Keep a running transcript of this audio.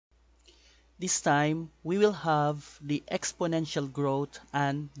this time we will have the exponential growth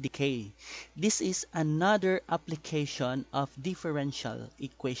and decay. This is another application of differential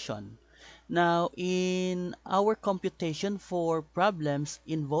equation. Now, in our computation for problems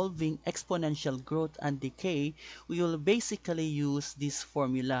involving exponential growth and decay, we will basically use this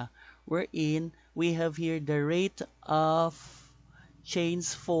formula wherein we have here the rate of change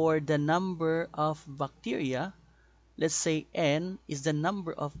for the number of bacteria. Let's say n is the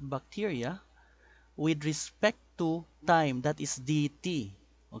number of bacteria with respect to time, that is dt.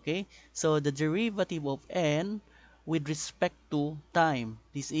 Okay, so the derivative of n with respect to time,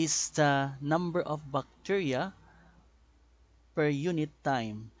 this is the number of bacteria per unit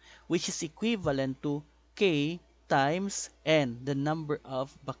time, which is equivalent to k times n, the number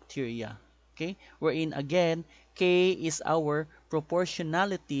of bacteria. Okay, wherein again k is our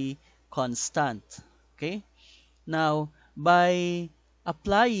proportionality constant. Okay, now by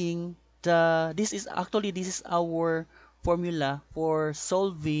applying this is our formula for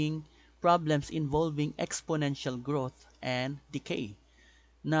solving problems involving exponential growth and decay.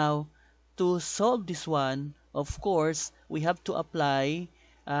 Now, to solve this one, of course, we have to apply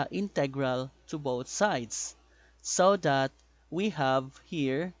integral to both sides so that we have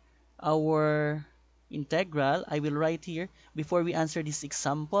here our integral. I will write here, before we answer this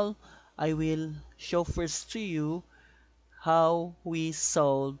example, I will show first to you how we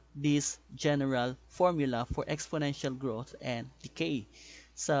solve this general formula for exponential growth and decay.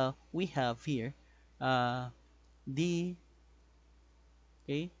 So we have here d,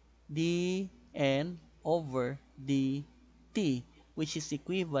 okay, dn over dt, which is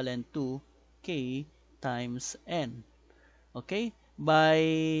equivalent to k times n. Okay,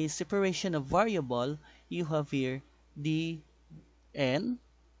 by separation of variable, you have here dn.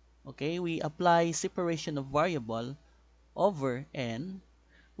 Okay, we apply separation of variable over n,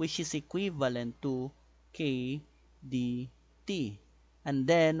 which is equivalent to k dt. And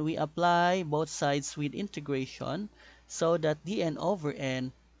then we apply both sides with integration so that dn over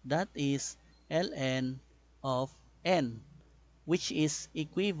n, that is ln of n, which is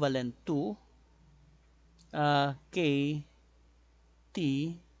equivalent to kt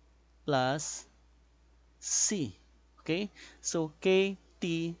plus c. Okay, so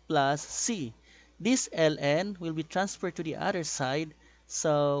kt plus c. This ln will be transferred to the other side,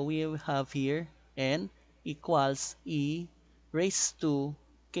 so we have here n equals e raised to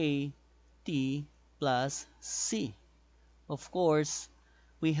kt plus c. Of course,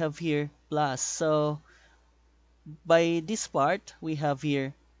 we have here plus, so by this part we have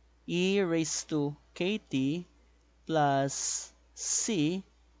here e raised to kt plus c.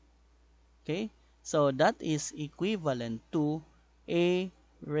 Okay, so that is equivalent to a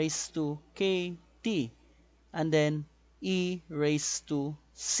raised to kt and then e raised to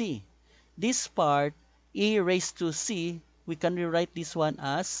c. This part, e raised to c, we can rewrite this one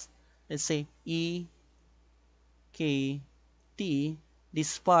as, let's say, e kt.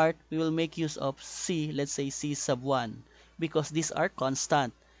 This part, we will make use of c, let's say c sub 1, because these are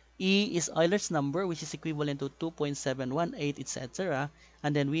constant. E is Euler's number, which is equivalent to 2.718, etc.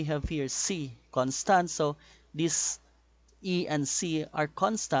 And then we have here c, constant. So this e and c are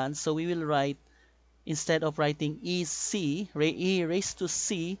constant. So we will write, instead of writing e raised to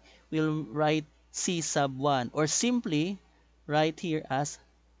c, we'll write c sub 1. Or simply write here as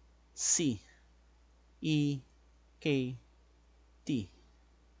c, e, k, t.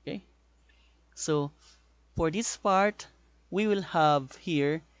 Okay? So for this part, we will have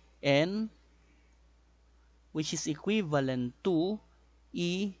here n, which is equivalent to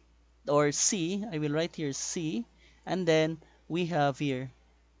e or c. I will write here c, and then we have here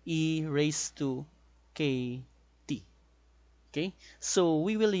e raised to kt. Okay, so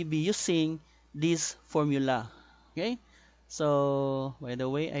we will be using this formula. Okay, so by the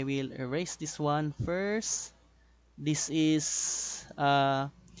way, I will erase this one first. This is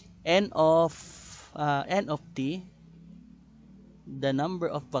n of t, the number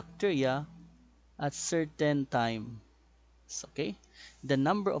of bacteria at certain time. Okay, the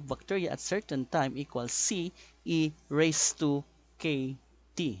number of bacteria at certain time equals c e raised to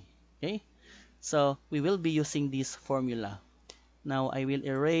kt. Okay, so we will be using this formula. Now I will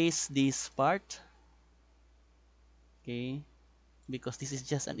erase this part. Okay, because this is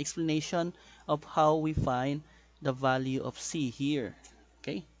just an explanation of how we find the value of c here.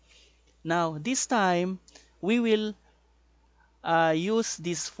 Okay, now this time we will use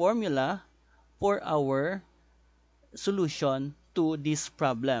this formula for our solution to this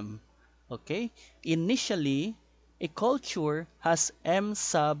problem. Okay, initially a culture has m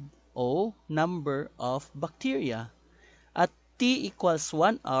sub o number of bacteria. At t equals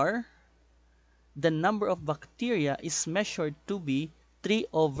 1 hour, the number of bacteria is measured to be 3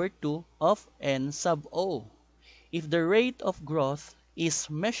 over 2 of n sub O. If the rate of growth is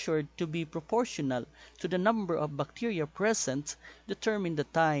measured to be proportional to the number of bacteria present, determine the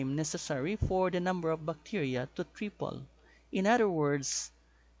time necessary for the number of bacteria to triple. In other words,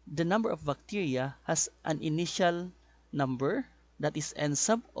 the number of bacteria has an initial number, that is n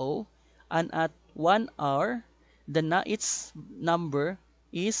sub O, and at 1 hour, its number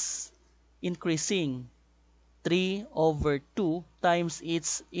is increasing 3 over 2 times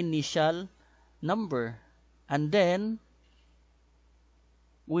its initial number. And then,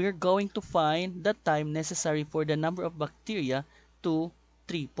 we're going to find the time necessary for the number of bacteria to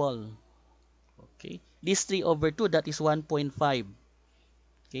triple. Okay, this 3 over 2, that is 1.5.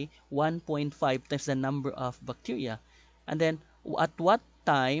 Okay, 1.5 times the number of bacteria. And then, at what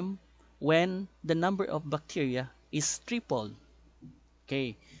time when the number of bacteria is tripled?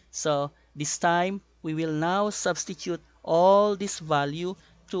 Okay, so this time, we will now substitute all this value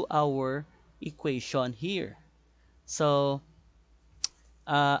to our equation here. So,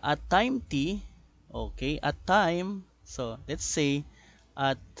 at time t, okay, at time, so let's say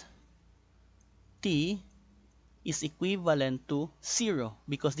at t is equivalent to 0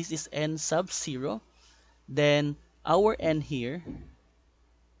 because this is n sub 0, then our n here,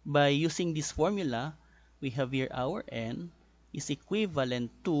 by using this formula, we have here our n is equivalent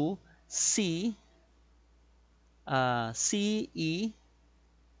to Ce, and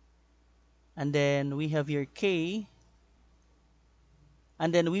then we have here k,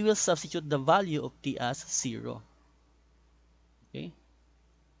 and then we will substitute the value of t as 0. Okay?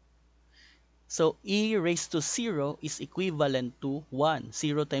 So e raised to 0 is equivalent to 1.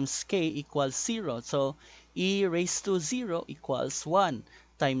 0 times k equals 0. So e raised to 0 equals 1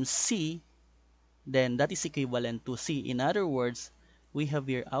 times c, then that is equivalent to c. In other words, we have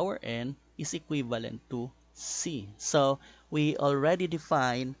here our n is equivalent to c. So we already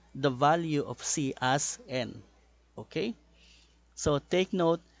define the value of c as n. Okay? So take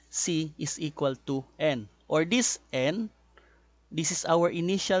note, c is equal to n. Or this n, this is our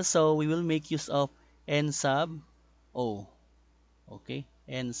initial, so we will make use of n sub O. Okay?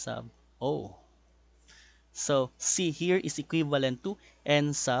 N sub O. So c here is equivalent to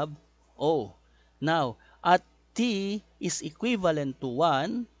n sub O. Now, at t is equivalent to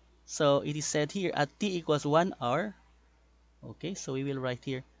 1, so it is said here at t equals 1 hour. Okay, so we will write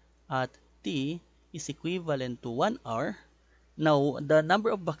here at t is equivalent to 1 hour. Now, the number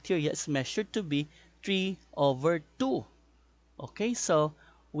of bacteria is measured to be 3 over 2. Okay, so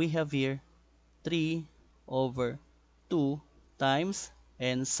we have here 3 over 2 times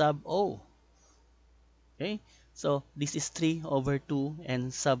n sub O. Okay, so this is 3 over 2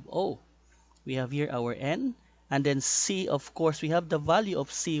 n sub O. We have here our n, and then c, of course, we have the value of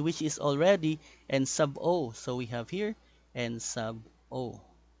c, which is already n sub O. So we have here n sub O.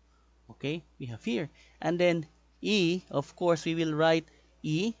 Okay, we have here. And then e, of course, we will write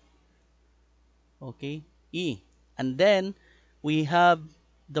e. Okay, e. And then we have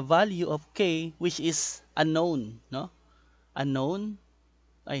the value of k, which is unknown, no? Unknown.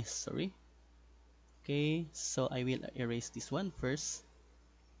 Sorry. Okay, so I will erase this one first.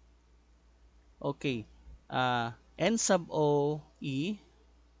 Okay, n sub O e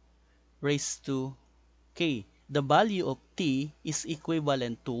raised to k. The value of t is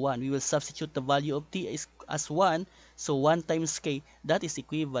equivalent to 1. We will substitute the value of t as 1. So 1 times k, that is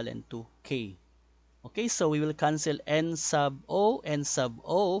equivalent to k. Okay, so we will cancel n sub O, n sub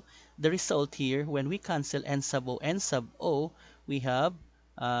O. The result here, when we cancel n sub O, we have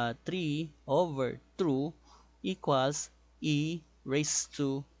 3 over 2 equals e raised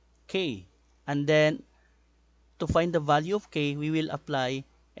to k. And then, to find the value of k, we will apply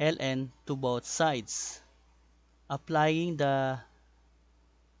ln to both sides. Applying the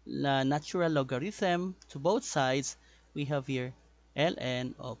natural logarithm to both sides, we have here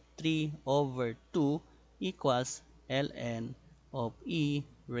ln of 3 over 2 equals ln of e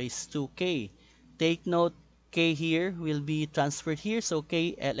raised to k. Take note, k here will be transferred here, so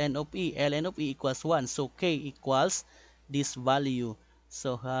k ln of e. ln of e equals 1, so k equals this value.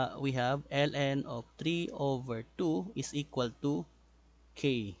 So we have ln of 3 over 2 is equal to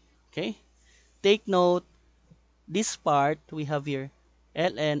k. Okay? Take note, this part we have here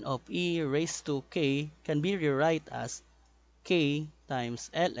ln of e raised to k can be rewrite as k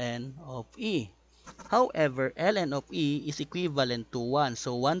times ln of e. However, ln of e is equivalent to 1.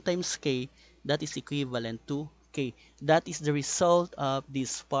 So 1 times k, that is equivalent to k. That is the result of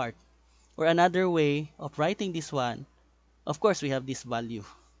this part. Or another way of writing this one, of course, we have this value.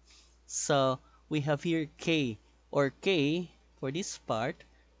 So we have here k, or k for this part,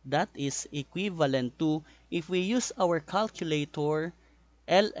 That is equivalent to, if we use our calculator,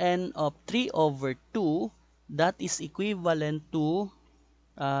 ln of 3 over 2, that is equivalent to,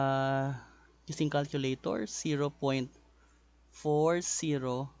 using calculator,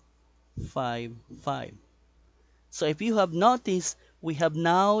 0.4055. So if you have noticed, we have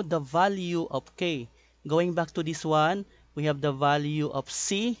now the value of k. Going back to this one, we have the value of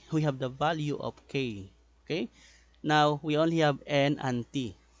c, we have the value of k. Okay? Now, we only have n and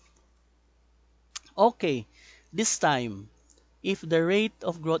t. Okay, this time, if the rate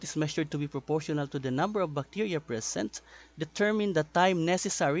of growth is measured to be proportional to the number of bacteria present, determine the time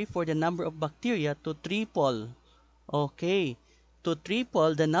necessary for the number of bacteria to triple. Okay, to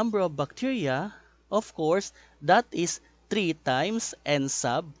triple the number of bacteria, of course, that is 3 times n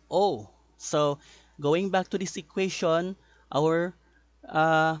sub O. So, going back to this equation, our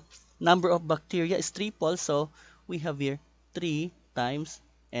number of bacteria is triple, so we have here 3 times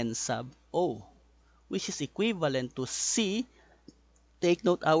n sub O, which is equivalent to C. Take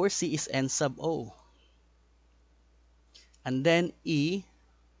note, our C is n sub O. And then E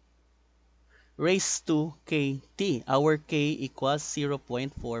raised to kt. Our k equals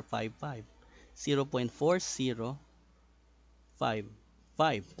 0.455.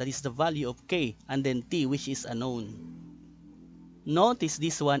 0.4055. That is the value of k. And then t, which is unknown. Notice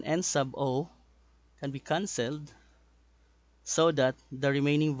this one, n sub O, can be cancelled, so that the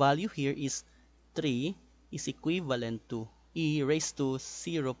remaining value here is 3 is equivalent to e raised to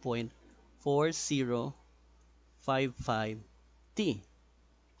 0.4055 t.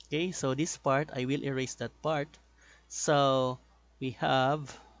 Okay, so this part, I will erase that part. So we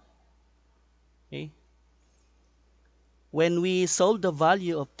have, okay, when we solve the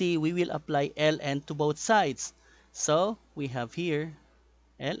value of t, we will apply ln to both sides. So we have here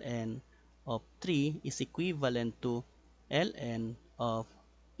ln of 3 is equivalent to ln of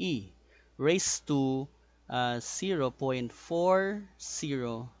e raised to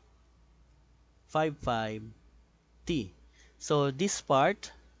 0.4055 t. So this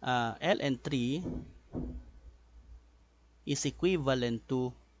part, ln 3 is equivalent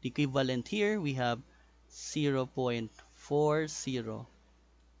to, the equivalent here, we have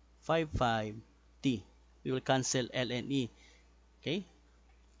 0.4055 t. We will cancel ln e. Okay,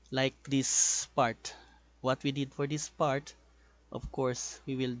 like this part. What we did for this part, of course,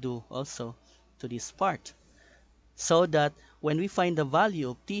 we will do also to this part. So that when we find the value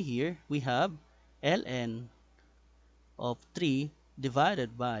of t here, we have ln of 3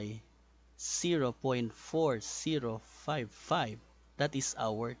 divided by 0.4055. That is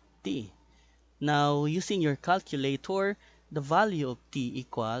our t. Now, using your calculator, the value of t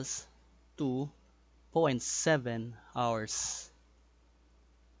equals 2.7 hours.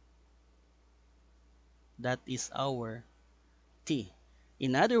 That is our t.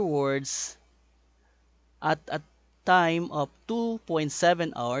 In other words, at a time of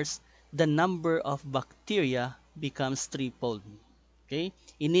 2.7 hours, the number of bacteria becomes tripled. Okay?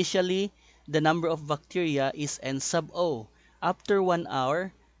 Initially, the number of bacteria is n sub O. After 1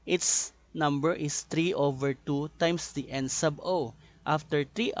 hour, its number is 3 over 2 times the n sub O. After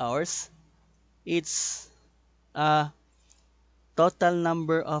 3 hours, its total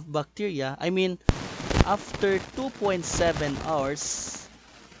number of bacteria, after 2.7 hours,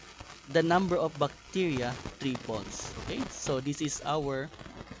 the number of bacteria triples. Okay, so this is our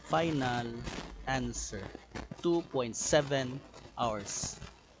final answer, 2.7 hours.